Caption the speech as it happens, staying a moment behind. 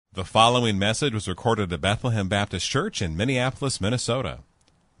The following message was recorded at Bethlehem Baptist Church in Minneapolis, Minnesota.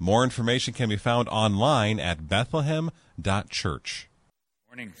 More information can be found online at bethlehem.church.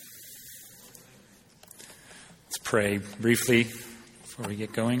 Morning. Let's pray briefly before we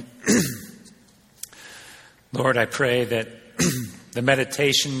get going. Lord, I pray that the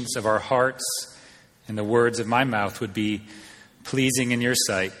meditations of our hearts and the words of my mouth would be pleasing in your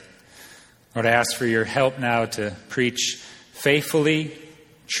sight. Lord, I ask for your help now to preach faithfully,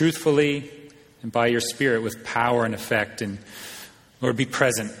 truthfully, and by your Spirit with power and effect. And Lord, be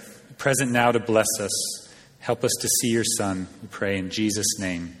present now to bless us. Help us to see your Son, we pray in Jesus'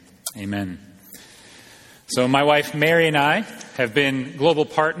 name. Amen. So my wife Mary and I have been global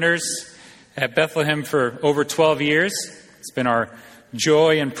partners at Bethlehem for over 12 years. It's been our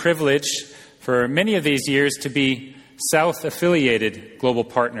joy and privilege for many of these years to be South-affiliated global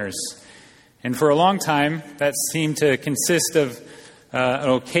partners. And for a long time, that seemed to consist of an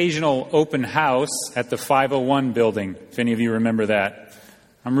occasional open house at the 501 building, if any of you remember that.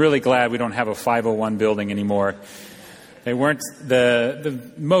 I'm really glad we don't have a 501 building anymore. They weren't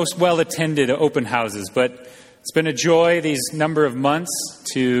the most well-attended open houses, but it's been a joy these number of months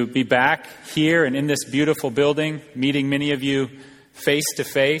to be back here and in this beautiful building, meeting many of you face to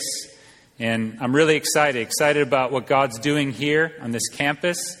face. And I'm really excited about what God's doing here on this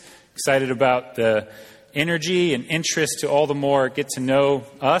campus, excited about the energy and interest to all the more get to know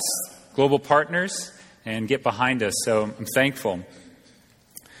us, global partners, and get behind us. So I'm thankful.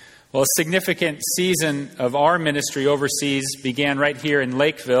 Well, a significant season of our ministry overseas began right here in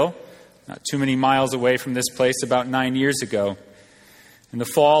Lakeville, not too many miles away from this place, about 9 years ago. In the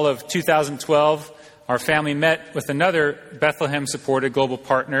fall of 2012, our family met with another Bethlehem-supported global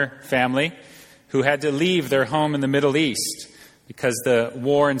partner family who had to leave their home in the Middle East because the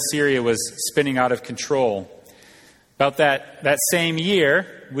war in Syria was spinning out of control. About that same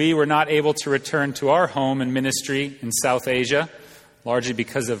year, we were not able to return to our home and ministry in South Asia, largely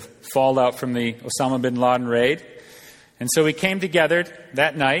because of fallout from the Osama bin Laden raid. And so we came together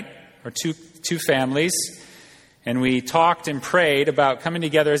that night, our two families, and we talked and prayed about coming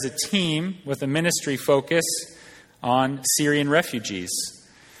together as a team with a ministry focus on Syrian refugees.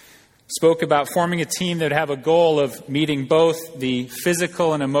 Spoke about forming a team that would have a goal of meeting both the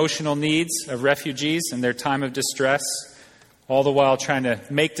physical and emotional needs of refugees in their time of distress, all the while trying to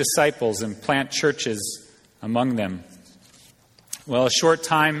make disciples and plant churches among them. Well, a short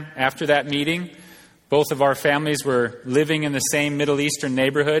time after that meeting, both of our families were living in the same Middle Eastern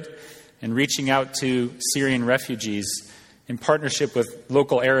neighborhood and reaching out to Syrian refugees in partnership with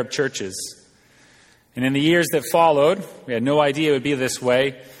local Arab churches. And in the years that followed, we had no idea it would be this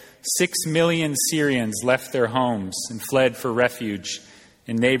way, 6 million Syrians left their homes and fled for refuge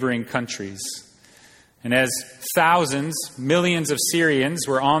in neighboring countries. And as thousands, millions of Syrians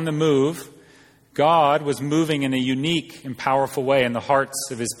were on the move, God was moving in a unique and powerful way in the hearts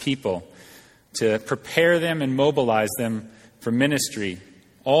of his people to prepare them and mobilize them for ministry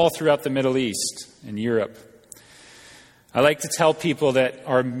all throughout the Middle East and Europe. I like to tell people that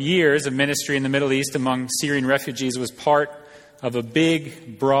our years of ministry in the Middle East among Syrian refugees was part of a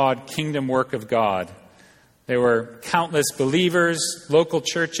big, broad kingdom work of God. There were countless believers, local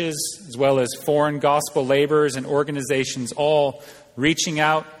churches, as well as foreign gospel laborers and organizations all reaching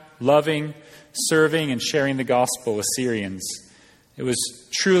out, loving, serving, and sharing the gospel with Syrians. It was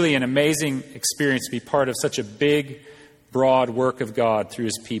truly an amazing experience to be part of such a big, broad work of God through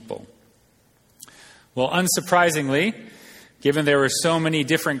his people. Well, unsurprisingly, given there were so many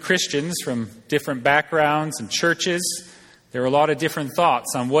different Christians from different backgrounds and churches, there were a lot of different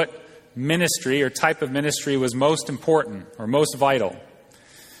thoughts on what ministry or type of ministry was most important or most vital.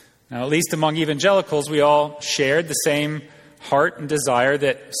 Now, at least among evangelicals, we all shared the same heart and desire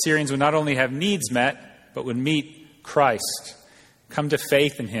that Syrians would not only have needs met, but would meet Christ, come to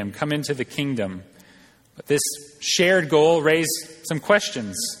faith in him, come into the kingdom. But this shared goal raised some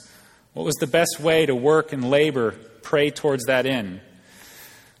questions. What was the best way to work and labor, pray towards that end?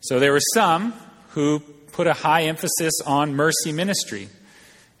 So there were some who put a high emphasis on mercy ministry.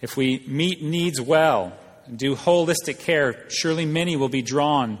 If we meet needs well and do holistic care, surely many will be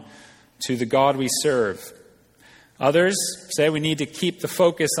drawn to the God we serve. Others say we need to keep the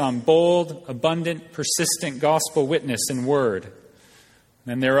focus on bold, abundant, persistent gospel witness and word.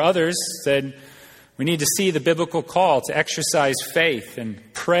 And there are others who said we need to see the biblical call to exercise faith and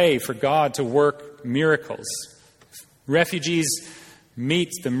pray for God to work miracles. Refugees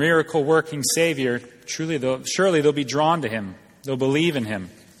meet the miracle-working Savior, surely they'll be drawn to him. They'll believe in him.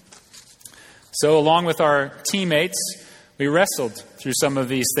 So along with our teammates, we wrestled through some of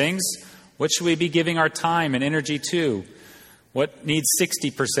these things. What should we be giving our time and energy to? What needs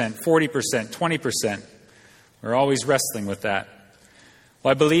 60%, 40%, 20%? We're always wrestling with that.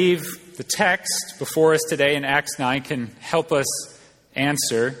 Well, I believe the text before us today in Acts 9 can help us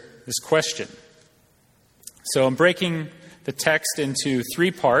answer this question. So I'm breaking the text into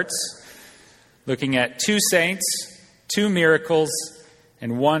 3 parts, looking at 2 saints, 2 miracles,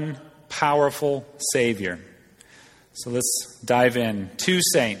 and 1 powerful Savior. So let's dive in. 2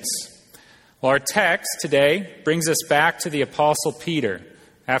 saints. Well, our text today brings us back to the Apostle Peter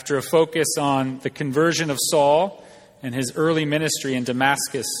after a focus on the conversion of Saul and his early ministry in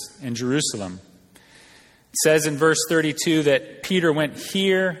Damascus and Jerusalem. It says in verse 32 that Peter went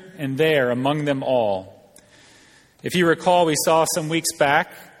here and there among them all. If you recall, we saw some weeks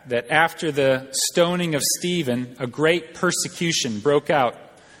back that after the stoning of Stephen, a great persecution broke out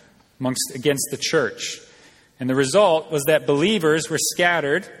against the church. And the result was that believers were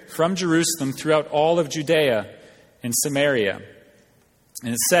scattered from Jerusalem throughout all of Judea and Samaria.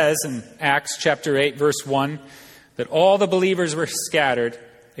 And it says in Acts chapter 8, verse 1, that all the believers were scattered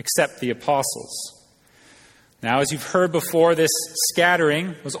except the apostles. Now, as you've heard before, this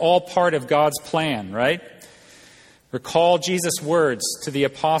scattering was all part of God's plan, right? Recall Jesus' words to the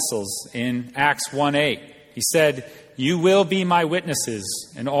apostles in Acts 1:8. He said, "You will be my witnesses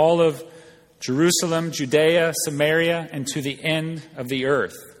in all of Jerusalem, Judea, Samaria, and to the end of the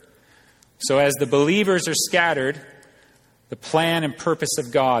earth." So as the believers are scattered, the plan and purpose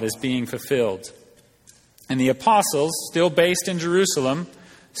of God is being fulfilled. And the apostles, still based in Jerusalem,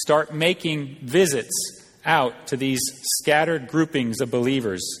 start making visits out to these scattered groupings of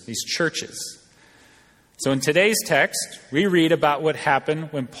believers, these churches. So in today's text, we read about what happened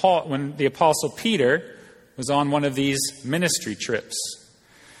when the Apostle Peter was on one of these ministry trips.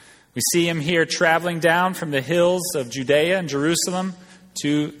 We see him here traveling down from the hills of Judea and Jerusalem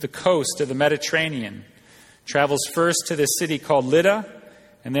to the coast of the Mediterranean. Travels first to this city called Lydda,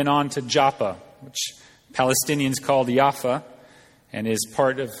 and then on to Joppa, which Palestinians call Jaffa, and is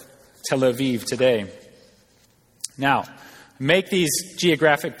part of Tel Aviv today. Now, I make these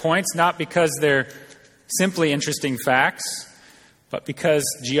geographic points not because they're simply interesting facts, but because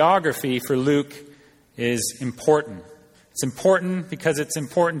geography for Luke is important. It's important because it's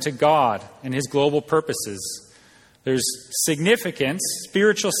important to God and His global purposes. There's significance,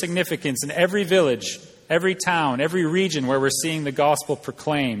 spiritual significance in every village, every town, every region where we're seeing the gospel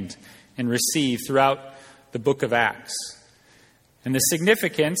proclaimed and received throughout the book of Acts. And the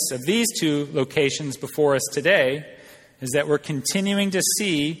significance of these 2 locations before us today is that we're continuing to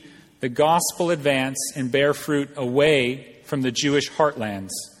see the gospel advance and bear fruit away from the Jewish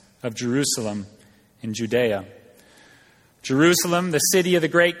heartlands of Jerusalem and Judea. Jerusalem, the city of the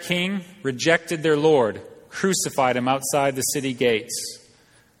great king, rejected their Lord, crucified him outside the city gates.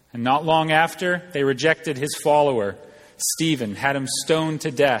 And not long after, they rejected his follower, Stephen, had him stoned to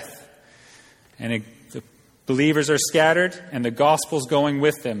death. And the believers are scattered, and the gospel's going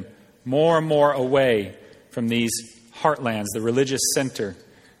with them more and more away from these heartlands, the religious center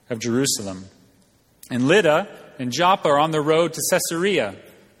of Jerusalem. And Lydda and Joppa are on the road to Caesarea,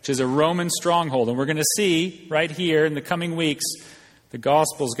 which is a Roman stronghold. And we're going to see right here in the coming weeks, the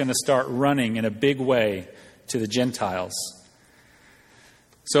gospel is going to start running in a big way to the Gentiles.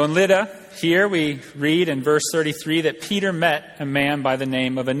 So in Lydda, here we read in verse 33 that Peter met a man by the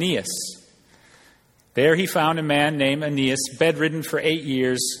name of Aeneas. There he found a man named Aeneas, bedridden for 8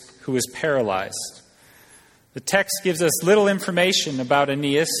 years, who was paralyzed. The text gives us little information about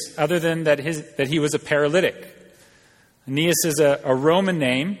Aeneas other than that he was a paralytic. Aeneas is a Roman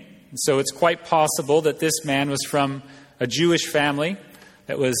name, so it's quite possible that this man was from a Jewish family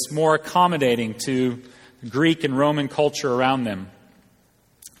that was more accommodating to Greek and Roman culture around them.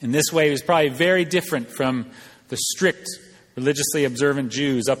 In this way, he was probably very different from the strict, religiously observant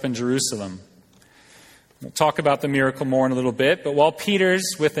Jews up in Jerusalem. We'll talk about the miracle more in a little bit, but while Peter's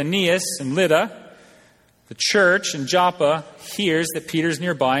with Aeneas and Lydda, the church in Joppa hears that Peter's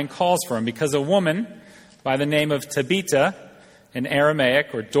nearby and calls for him because a woman by the name of Tabitha in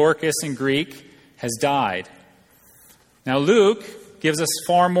Aramaic, or Dorcas in Greek, has died. Now Luke gives us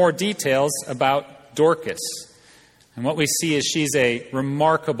far more details about Dorcas. And what we see is she's a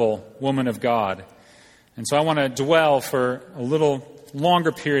remarkable woman of God. And so I want to dwell for a little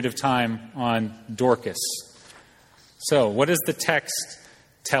longer period of time on Dorcas. So what does the text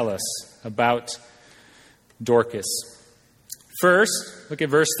tell us about Dorcas? First, look at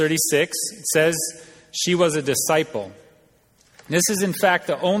verse 36. It says, she was a disciple. This is, in fact,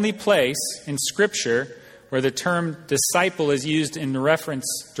 the only place in Scripture where the term disciple is used in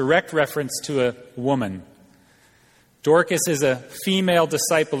direct reference to a woman. Dorcas is a female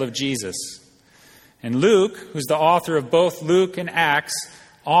disciple of Jesus. And Luke, who's the author of both Luke and Acts,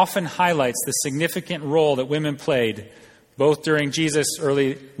 often highlights the significant role that women played, both during Jesus'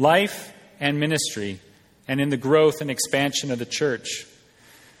 early life and ministry, and in the growth and expansion of the church.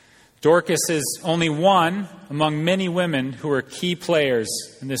 Dorcas is only one among many women who were key players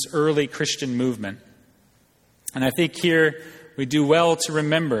in this early Christian movement. And I think here we do well to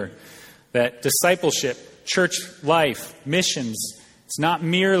remember that discipleship, church life, missions, it's not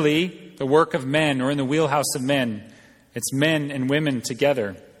merely the work of men or in the wheelhouse of men. It's men and women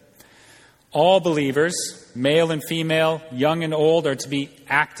together. All believers, male and female, young and old, are to be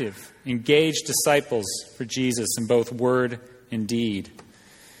active, engaged disciples for Jesus in both word and deed.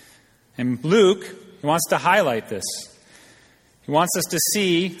 And Luke, he wants to highlight this. He wants us to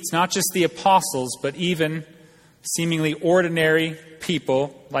see it's not just the apostles, but even seemingly ordinary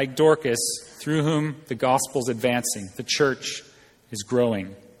people like Dorcas through whom the gospel is advancing, the church is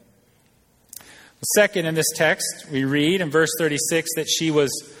growing. Second, in this text, we read in verse 36 that she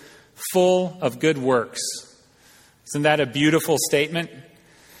was full of good works. Isn't that a beautiful statement?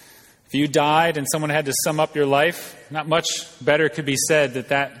 If you died and someone had to sum up your life, not much better could be said that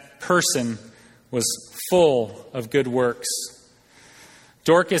that person was full of good works.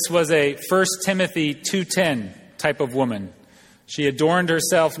 Dorcas was a 1 Timothy 2:10 type of woman. She adorned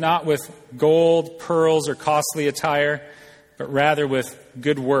herself not with gold, pearls, or costly attire, but rather with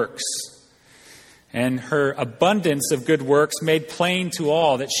good works. And her abundance of good works made plain to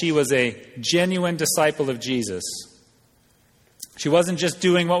all that she was a genuine disciple of Jesus. She wasn't just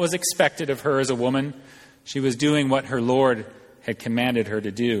doing what was expected of her as a woman. She was doing what her Lord had commanded her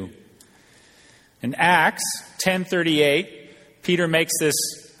to do. In Acts 10:38, Peter makes this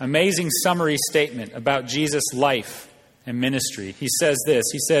amazing summary statement about Jesus' life and ministry. He says this,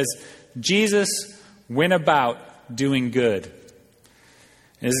 he says, Jesus went about doing good.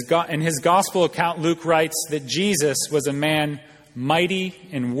 In his gospel account, Luke writes that Jesus was a man mighty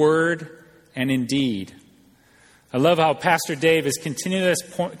in word and in deed. I love how Pastor Dave is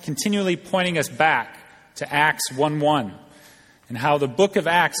continually pointing us back to Acts 1:1 and how the book of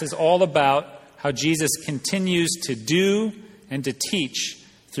Acts is all about how Jesus continues to do and to teach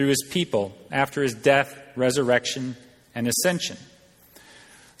through his people after his death, resurrection, and ascension.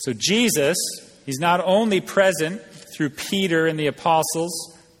 So Jesus, he's not only present through Peter and the apostles,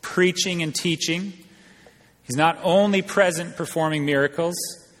 preaching and teaching. He's not only present performing miracles,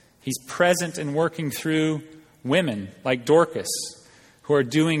 he's present and working through women like Dorcas, who are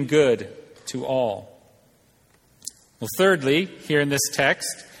doing good to all. Well, thirdly, here in this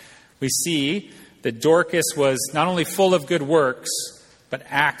text, we see that Dorcas was not only full of good works, but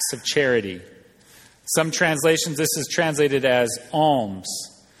acts of charity. Some translations, this is translated as alms.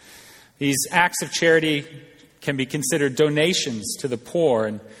 These acts of charity can be considered donations to the poor.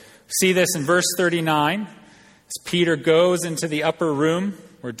 And see this in verse 39. As Peter goes into the upper room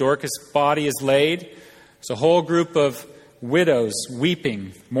where Dorcas' body is laid, there's a whole group of widows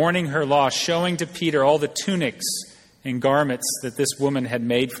weeping, mourning her loss, showing to Peter all the tunics and garments that this woman had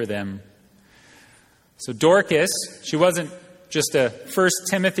made for them. So Dorcas, she wasn't just a 1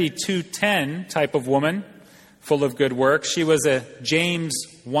 Timothy 2:10 type of woman, full of good works. She was a James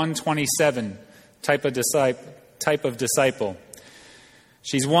 1:27 type of disciple.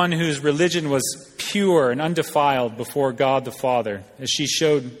 She's one whose religion was pure and undefiled before God the Father, as she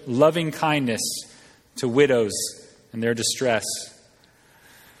showed loving kindness to widows in their distress.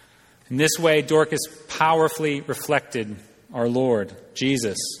 In this way, Dorcas powerfully reflected our Lord,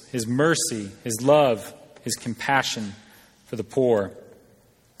 Jesus, his mercy, his love, his compassion for the poor.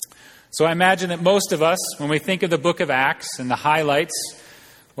 So I imagine that most of us, when we think of the book of Acts and the highlights,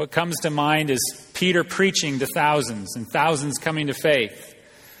 what comes to mind is Peter preaching to thousands and thousands coming to faith,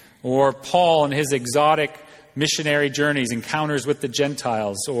 or Paul and his exotic missionary journeys, encounters with the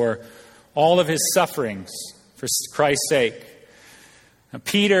Gentiles, or all of his sufferings for Christ's sake. Now,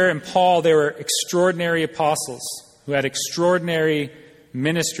 Peter and Paul, they were extraordinary apostles who had extraordinary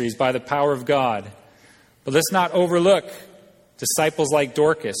ministries by the power of God. But let's not overlook disciples like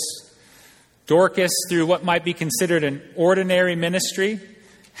Dorcas. Dorcas, through what might be considered an ordinary ministry,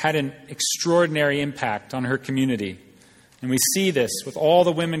 had an extraordinary impact on her community. And we see this with all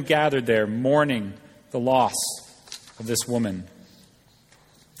the women gathered there mourning the loss of this woman.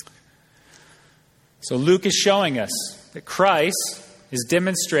 So Luke is showing us that Christ is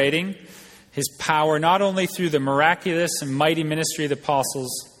demonstrating his power not only through the miraculous and mighty ministry of the apostles,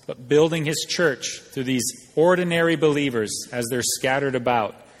 but building his church through these ordinary believers as they're scattered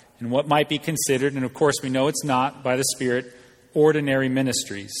about in what might be considered, and of course we know it's not, by the Spirit, ordinary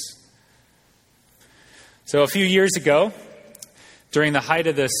ministries. So a few years ago, During the height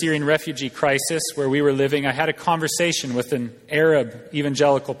of the Syrian refugee crisis where we were living, I had a conversation with an Arab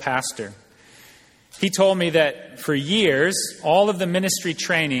evangelical pastor. He told me that for years, all of the ministry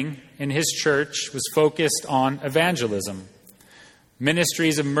training in his church was focused on evangelism.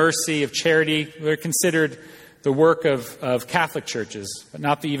 Ministries of mercy, of charity, were considered the work of Catholic churches, but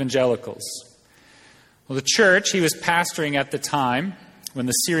not the evangelicals. Well, the church he was pastoring at the time, when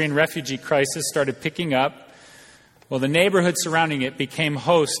the Syrian refugee crisis started picking up, well, the neighborhood surrounding it became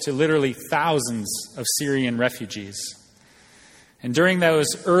host to literally thousands of Syrian refugees. And during those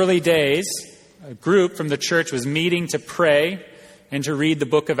early days, a group from the church was meeting to pray and to read the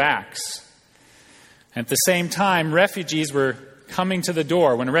book of Acts. At the same time, refugees were coming to the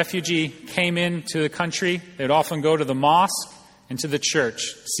door. When a refugee came into the country, they'd often go to the mosque and to the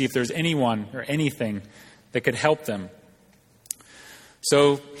church to see if there's anyone or anything that could help them.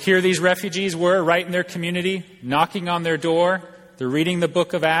 So here these refugees were, right in their community, knocking on their door. They're reading the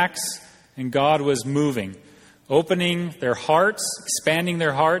book of Acts, and God was moving, opening their hearts, expanding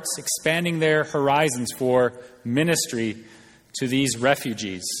their horizons for ministry to these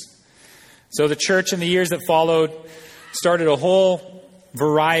refugees. So the church in the years that followed started a whole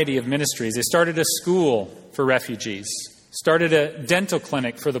variety of ministries. They started a school for refugees, started a dental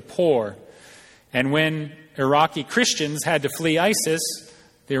clinic for the poor, and when Iraqi Christians had to flee ISIS,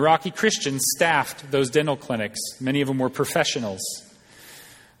 the Iraqi Christians staffed those dental clinics. Many of them were professionals.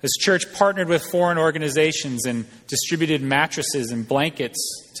 This church partnered with foreign organizations and distributed mattresses and blankets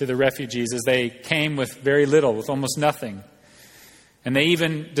to the refugees as they came with very little, with almost nothing. And they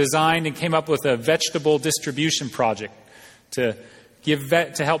even designed and came up with a vegetable distribution project to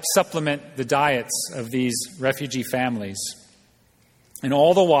help supplement the diets of these refugee families. And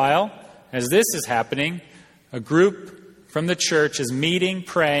all the while, as this is happening, a group from the church is meeting,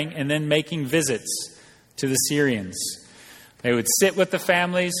 praying, and then making visits to the Syrians. They would sit with the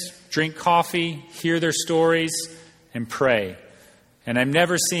families, drink coffee, hear their stories, and pray. And I've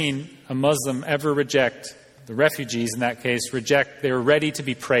never seen a Muslim ever reject, the refugees in that case, reject. They were ready to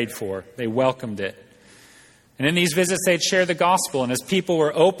be prayed for. They welcomed it. And in these visits, they'd share the gospel. And as people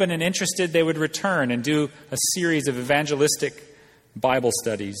were open and interested, they would return and do a series of evangelistic Bible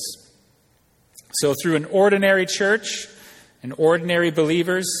studies. So through an ordinary church and ordinary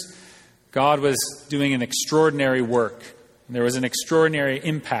believers, God was doing an extraordinary work. And there was an extraordinary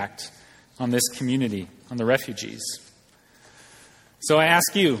impact on this community, on the refugees. So I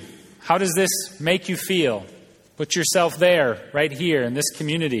ask you, how does this make you feel? Put yourself there, right here in this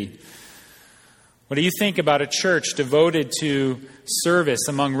community. What do you think about a church devoted to service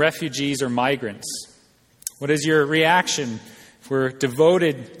among refugees or migrants? What is your reaction if we're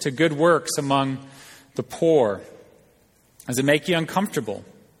devoted to good works among the poor? Does it make you uncomfortable?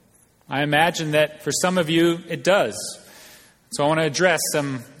 I imagine that for some of you it does. So I want to address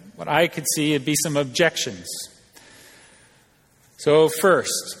what I could see would be some objections. So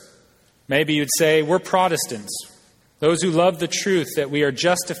first, maybe you'd say, we're Protestants, those who love the truth that we are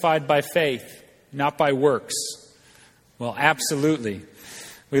justified by faith, not by works. Well, absolutely.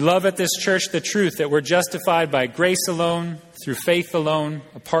 We love at this church the truth that we're justified by grace alone, through faith alone,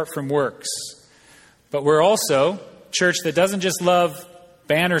 apart from works. But we're also a church that doesn't just love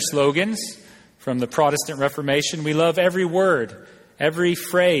banner slogans from the Protestant Reformation. We love every word, every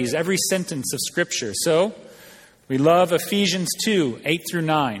phrase, every sentence of Scripture. So we love Ephesians 2, 8 through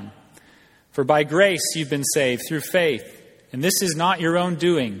 9. For by grace you've been saved through faith, and this is not your own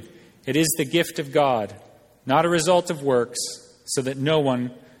doing. It is the gift of God, not a result of works, so that no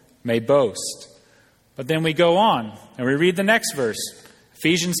one may boast. But then we go on, and we read the next verse,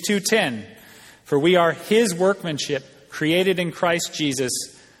 Ephesians 2:10. For we are His workmanship, created in Christ Jesus,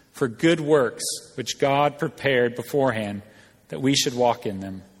 for good works, which God prepared beforehand, that we should walk in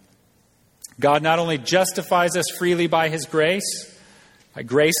them. God not only justifies us freely by His grace, by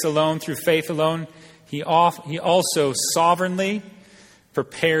grace alone, through faith alone, He also sovereignly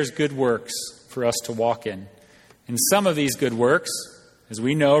prepares good works for us to walk in. And some of these good works, as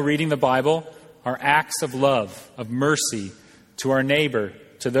we know, reading the Bible, are acts of love, of mercy to our neighbor,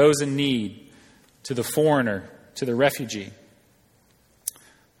 to those in need, to the foreigner, to the refugee.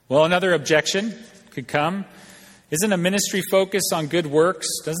 Well, another objection could come. Isn't a ministry focus on good works,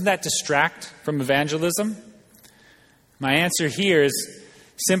 doesn't that distract from evangelism? My answer here is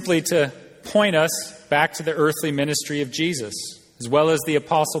simply to point us back to the earthly ministry of Jesus, as well as the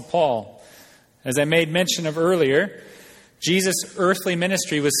Apostle Paul. As I made mention of earlier, Jesus' earthly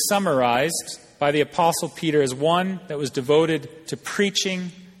ministry was summarized by the Apostle Peter as one that was devoted to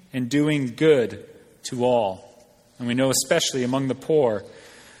preaching and doing good to all. And we know especially among the poor.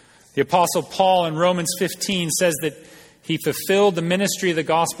 The Apostle Paul in Romans 15 says that he fulfilled the ministry of the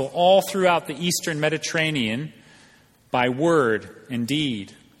gospel all throughout the Eastern Mediterranean by word and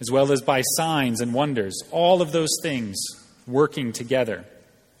deed, as well as by signs and wonders. All of those things working together.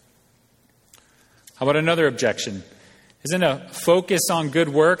 How about another objection? Isn't a focus on good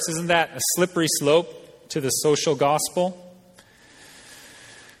works, isn't that a slippery slope to the social gospel?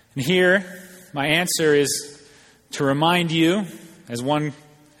 And here, my answer is to remind you,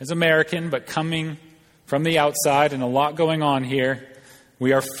 as American, but coming from the outside and a lot going on here,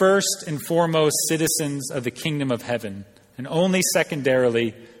 we are first and foremost citizens of the kingdom of heaven, and only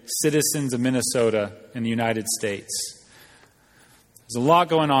secondarily citizens of Minnesota and the United States. There's a lot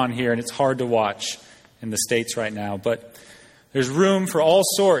going on here, and it's hard to watch in the States right now, but there's room for all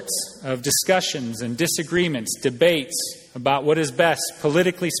sorts of discussions and disagreements, debates about what is best,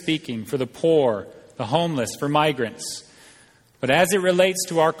 politically speaking, for the poor, the homeless, for migrants. But as it relates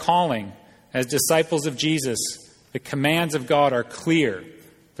to our calling as disciples of Jesus, the commands of God are clear.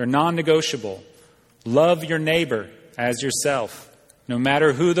 They're non-negotiable. Love your neighbor as yourself, no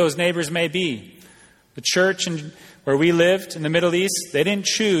matter who those neighbors may be. The church where we lived in the Middle East, they didn't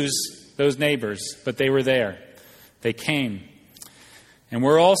choose those neighbors, but they were there. They came. And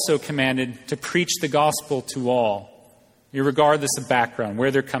we're also commanded to preach the gospel to all, regardless of background,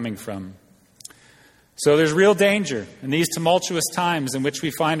 where they're coming from. So there's real danger in these tumultuous times in which we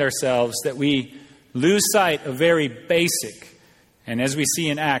find ourselves that we lose sight of very basic, and as we see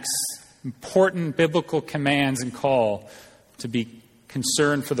in Acts, important biblical commands and call to be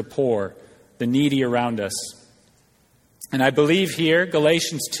concerned for the poor, the needy around us. And I believe here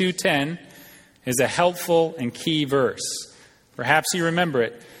Galatians 2:10 is a helpful and key verse. Perhaps you remember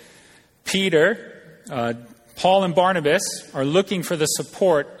it. Paul and Barnabas are looking for the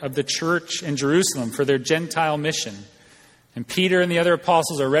support of the church in Jerusalem for their Gentile mission. And Peter and the other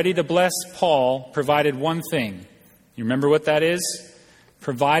apostles are ready to bless Paul, provided one thing. You remember what that is?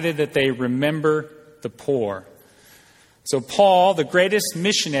 Provided that they remember the poor. So Paul, the greatest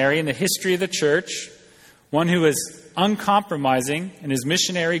missionary in the history of the church, one who is uncompromising in his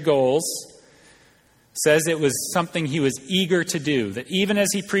missionary goals, says it was something he was eager to do. That even as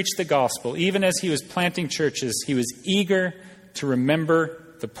he preached the gospel, even as he was planting churches, he was eager to remember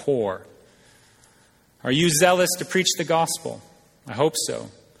the poor. Are you zealous to preach the gospel? I hope so.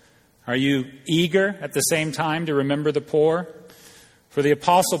 Are you eager at the same time to remember the poor? For the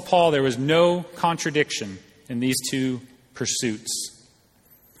Apostle Paul, there was no contradiction in these two pursuits.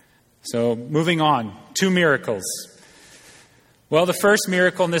 So, moving on, 2 miracles. Well, the first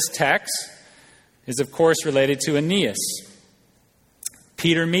miracle in this text is, of course, related to Aeneas.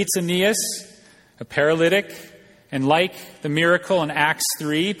 Peter meets Aeneas, a paralytic, and like the miracle in Acts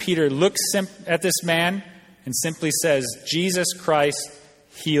 3, Peter looks at this man and simply says, "Jesus Christ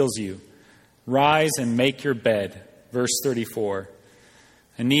heals you. Rise and make your bed." Verse 34.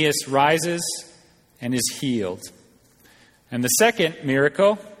 Aeneas rises and is healed. And the second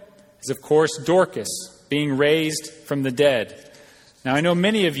miracle is, of course, Dorcas being raised from the dead. Now, I know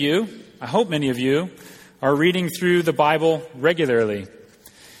many of you, I hope many of you, are reading through the Bible regularly.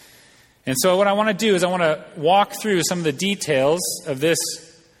 And so what I want to do is I want to walk through some of the details of this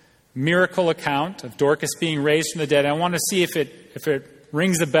miracle account of Dorcas being raised from the dead. I want to see if it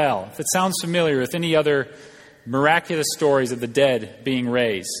rings a bell, if it sounds familiar with any other miraculous stories of the dead being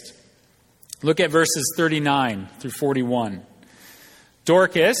raised. Look at verses 39 through 41.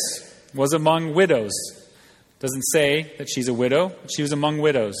 Dorcas was among widows. Doesn't say that she's a widow, but she was among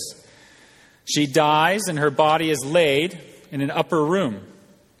widows. She dies and her body is laid in an upper room.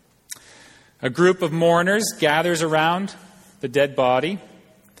 A group of mourners gathers around the dead body.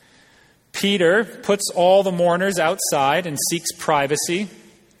 Peter puts all the mourners outside and seeks privacy.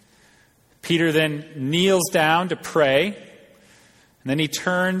 Peter then kneels down to pray, and then he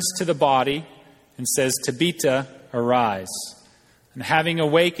turns to the body and says, "Tabitha, arise." And having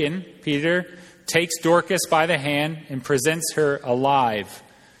awakened, Peter takes Dorcas by the hand and presents her alive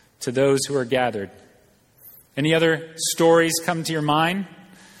to those who are gathered. Any other stories come to your mind?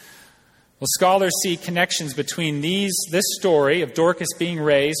 Well, scholars see connections between this story of Dorcas being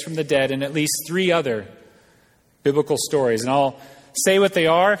raised from the dead and at least 3 other biblical stories. And I'll say what they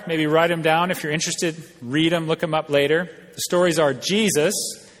are, maybe write them down if you're interested, read them, look them up later. The stories are Jesus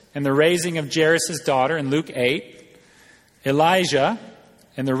and the raising of Jairus' daughter in Luke 8, Elijah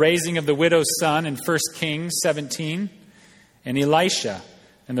and the raising of the widow's son in 1 Kings 17, and Elisha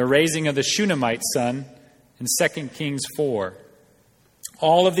and the raising of the Shunammite son in 2 Kings 4.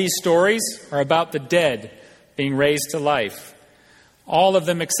 All of these stories are about the dead being raised to life. All of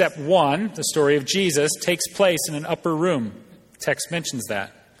them except one, the story of Jesus, takes place in an upper room. The text mentions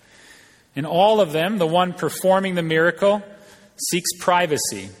that. In all of them, the one performing the miracle seeks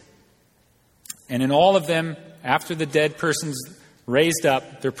privacy. And in all of them, after the dead person's raised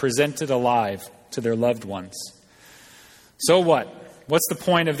up, they're presented alive to their loved ones. So what? What's the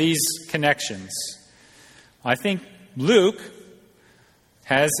point of these connections? I think Luke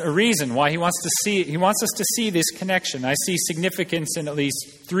has a reason why he wants us to see this connection. I see significance in at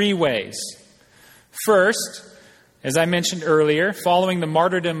least three ways. First, as I mentioned earlier, following the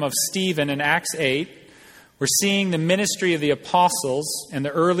martyrdom of Stephen in Acts 8, we're seeing the ministry of the apostles and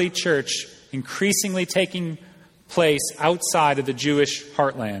the early church increasingly taking place outside of the Jewish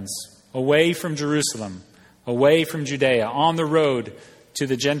heartlands, away from Jerusalem, away from Judea, on the road to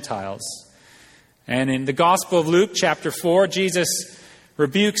the Gentiles. And in the Gospel of Luke, chapter 4, Jesus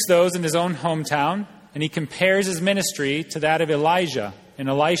rebukes those in his own hometown, and he compares his ministry to that of Elijah and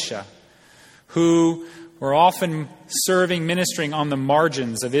Elisha, who were often ministering on the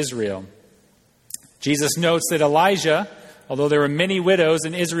margins of Israel. Jesus notes that Elijah, although there were many widows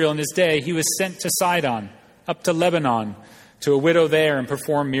in Israel in his day, he was sent to Sidon, up to Lebanon, to a widow there and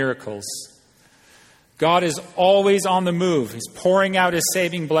perform miracles. God is always on the move. He's pouring out his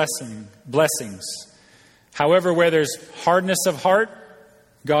saving blessings. However, where there's hardness of heart,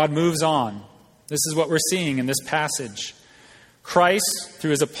 God moves on. This is what we're seeing in this passage. Christ,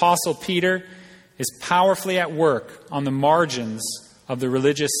 through his apostle Peter, is powerfully at work on the margins of the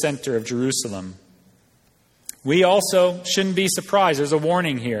religious center of Jerusalem. We also shouldn't be surprised. There's a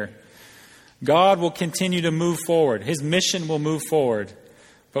warning here. God will continue to move forward. His mission will move forward.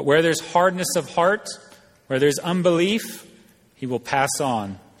 But where there's hardness of heart, where there's unbelief, he will pass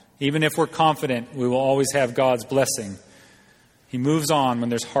on. Even if we're confident we will always have God's blessing. He moves on when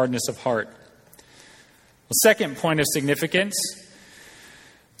there's hardness of heart. The second point of significance,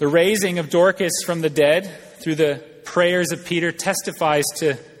 the raising of Dorcas from the dead through the prayers of Peter testifies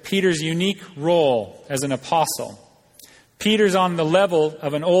to Peter's unique role as an apostle. Peter's on the level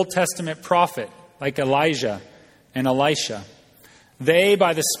of an Old Testament prophet like Elijah and Elisha. They,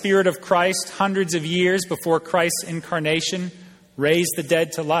 by the Spirit of Christ, hundreds of years before Christ's incarnation, raised the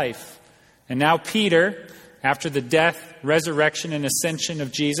dead to life. And now Peter, after the death, resurrection, and ascension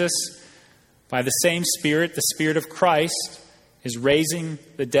of Jesus, by the same Spirit, the Spirit of Christ, is raising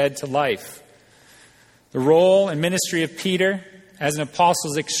the dead to life. The role and ministry of Peter as an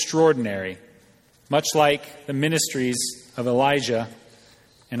apostle is extraordinary, much like the ministries of Elijah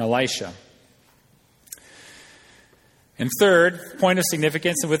and Elisha. And third, point of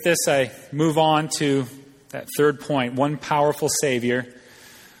significance, and with this I move on to that third point, one powerful Savior.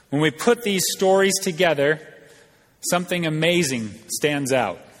 When we put these stories together, something amazing stands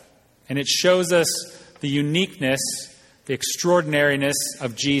out. And it shows us the uniqueness, the extraordinariness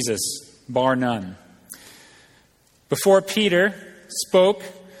of Jesus, bar none. Before Peter spoke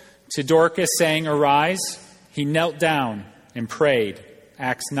to Dorcas saying, "Arise," he knelt down and prayed.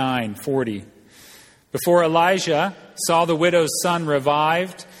 Acts 9:40. Before Elijah saw the widow's son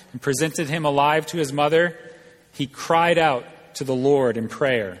revived and presented him alive to his mother, he cried out to the Lord in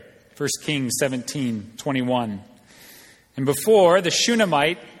prayer. 1 Kings 17:21. And before the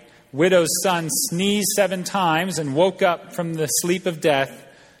Shunammite widow's son sneezed 7 times and woke up from the sleep of death,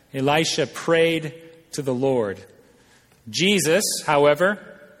 Elisha prayed to the Lord. Jesus, however,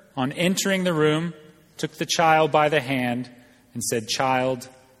 on entering the room, took the child by the hand and said, "Child,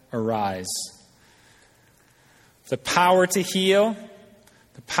 arise." The power to heal,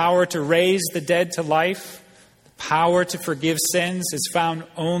 the power to raise the dead to life, the power to forgive sins is found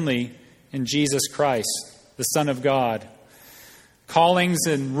only in Jesus Christ, the Son of God. Callings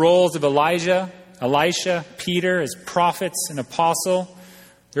and roles of Elijah, Elisha, Peter as prophets and apostle,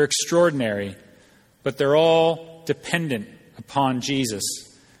 they're extraordinary, but they're all dependent upon Jesus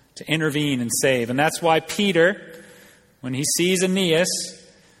to intervene and save. And that's why Peter, when he sees Aeneas,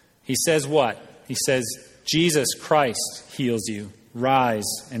 he says what? He says, "Jesus Christ heals you. Rise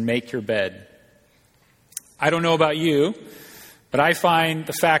and make your bed." I don't know about you, but I find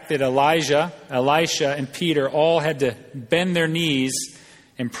the fact that Elijah, Elisha, and Peter all had to bend their knees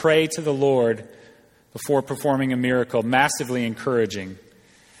and pray to the Lord before performing a miracle massively encouraging.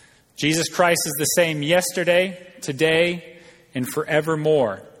 Jesus Christ is the same yesterday, today, and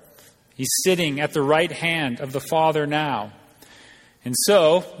forevermore. He's sitting at the right hand of the Father now. And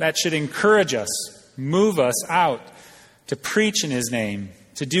so that should encourage us, move us out to preach in His name,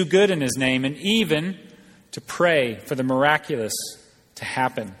 to do good in His name, and even to pray for the miraculous to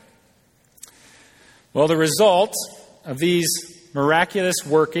happen. Well, the result of these miraculous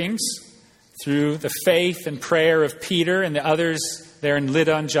workings through the faith and prayer of Peter and the others there in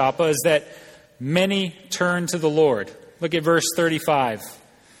Lydda and Joppa is that many turn to the Lord. Look at verse 35.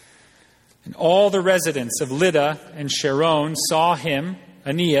 And all the residents of Lydda and Sharon saw him,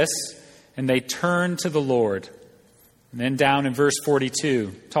 Aeneas, and they turned to the Lord. And then down in verse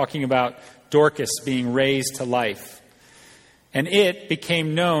 42, talking about Dorcas being raised to life. And it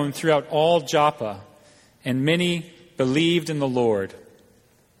became known throughout all Joppa, and many believed in the Lord.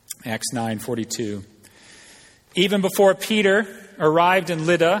 Acts 9:42. Even before Peter arrived in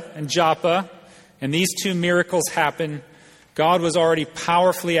Lydda and Joppa, and these two miracles happened, God was already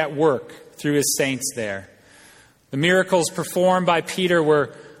powerfully at work through his saints there. The miracles performed by Peter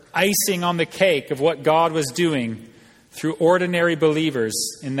were icing on the cake of what God was doing through ordinary believers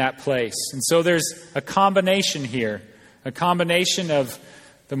in that place. And so there's a combination here, a combination of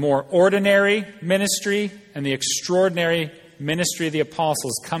the more ordinary ministry and the extraordinary ministry of the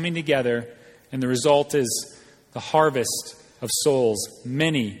apostles coming together, and the result is the harvest of souls,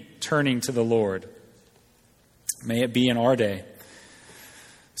 many turning to the Lord. May it be in our day.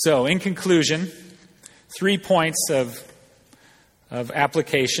 So, in conclusion, 3 points of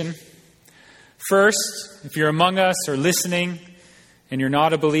application. First, if you're among us or listening and you're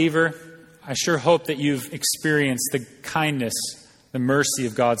not a believer, I sure hope that you've experienced the kindness, the mercy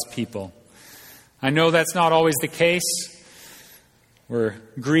of God's people. I know that's not always the case. We're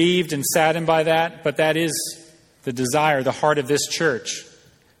grieved and saddened by that, but that is the desire, the heart of this church,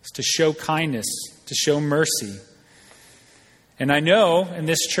 is to show kindness, to show mercy. And I know in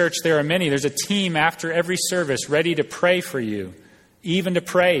this church there are many. There's a team after every service ready to pray for you, even to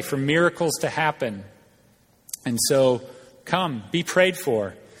pray for miracles to happen. And so, come, be prayed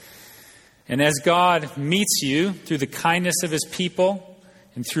for. And as God meets you through the kindness of his people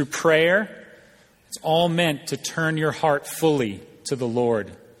and through prayer, it's all meant to turn your heart fully to the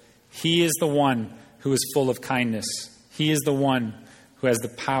Lord. He is the one who is full of kindness. He is the one who has the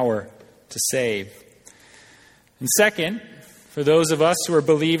power to save. And second, for those of us who are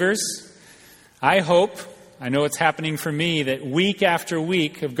believers, I know it's happening for me, that week after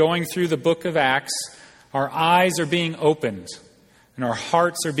week of going through the book of Acts, our eyes are being opened and our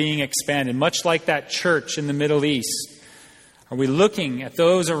hearts are being expanded, much like that church in the Middle East. Are we looking at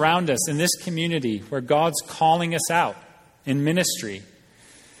those around us in this community where God's calling us out in ministry?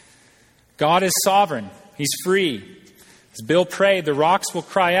 God is sovereign. He's free. As Bill prayed, the rocks will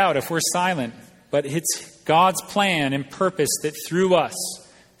cry out if we're silent. But it's God's plan and purpose that through us,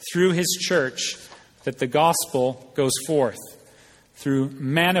 through his church, that the gospel goes forth through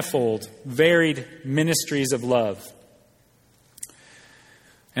manifold, varied ministries of love.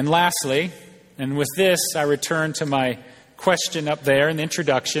 And lastly, and with this I return to my question up there in the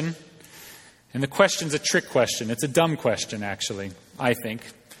introduction. And the question's a trick question. It's a dumb question, actually, I think.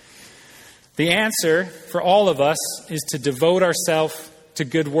 The answer for all of us is to devote ourselves to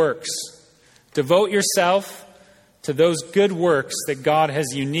good works. Devote yourself to those good works that God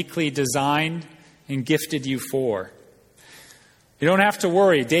has uniquely designed and gifted you for. You don't have to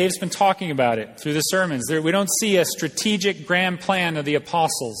worry. Dave's been talking about it through the sermons. We don't see a strategic grand plan of the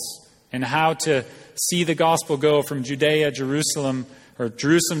apostles and how to see the gospel go from Judea, Jerusalem,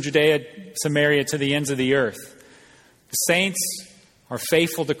 Judea, Samaria to the ends of the earth. The saints are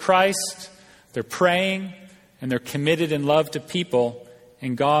faithful to Christ. They're praying and they're committed in love to people,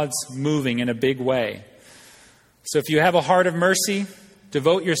 and God's moving in a big way. So if you have a heart of mercy,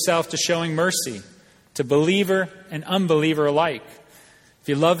 devote yourself to showing mercy to believer and unbeliever alike. If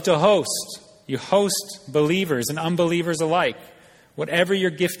you love to host, you host believers and unbelievers alike. Whatever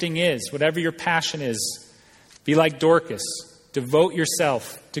your gifting is, whatever your passion is, be like Dorcas. Devote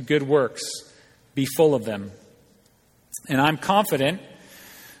yourself to good works. Be full of them. And I'm confident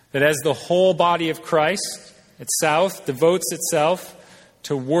that as the whole body of Christ at South devotes itself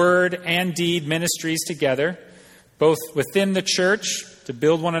to word and deed ministries together, both within the church to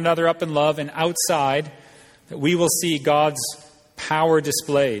build one another up in love and outside, that we will see God's power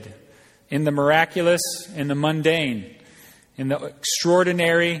displayed in the miraculous, in the mundane, in the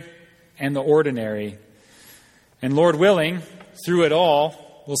extraordinary and the ordinary. And Lord willing, through it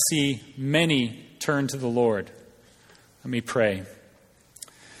all, we'll see many turn to the Lord. Let me pray.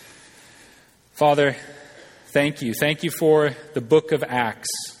 Father, thank you. Thank you for the book of Acts.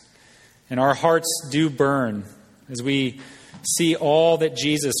 And our hearts do burn as we see all that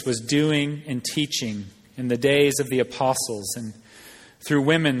Jesus was doing and teaching in the days of the apostles and through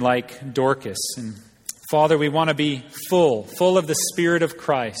women like Dorcas. And Father, we want to be full of the Spirit of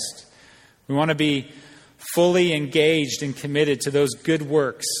Christ. We want to be fully engaged and committed to those good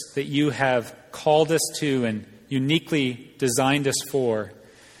works that you have called us to and uniquely designed us for.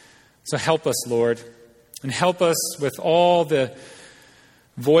 So help us, Lord, and help us with all the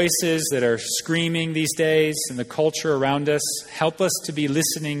voices that are screaming these days in the culture around us. Help us to be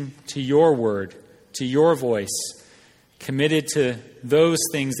listening to your word, to your voice, committed to those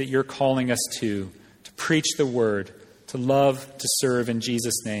things that you're calling us to preach the word, to love, to serve in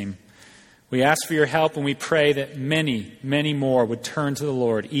Jesus' name. We ask for your help, and we pray that many, many more would turn to the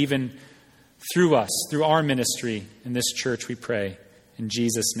Lord, even through us, through our ministry in this church, we pray. In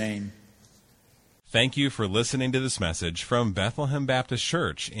Jesus' name. Thank you for listening to this message from Bethlehem Baptist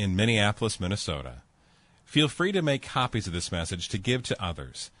Church in Minneapolis, Minnesota. Feel free to make copies of this message to give to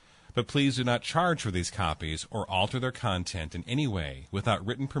others, but please do not charge for these copies or alter their content in any way without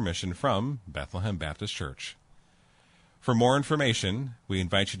written permission from Bethlehem Baptist Church. For more information, we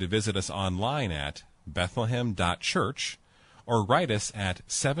invite you to visit us online at bethlehem.church or write us at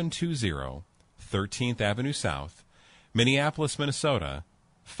 720 13th Avenue South, Minneapolis, Minnesota,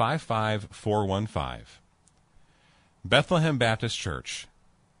 55415. Bethlehem Baptist Church,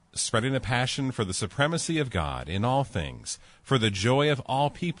 spreading a passion for the supremacy of God in all things, for the joy of all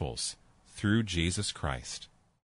peoples, through Jesus Christ.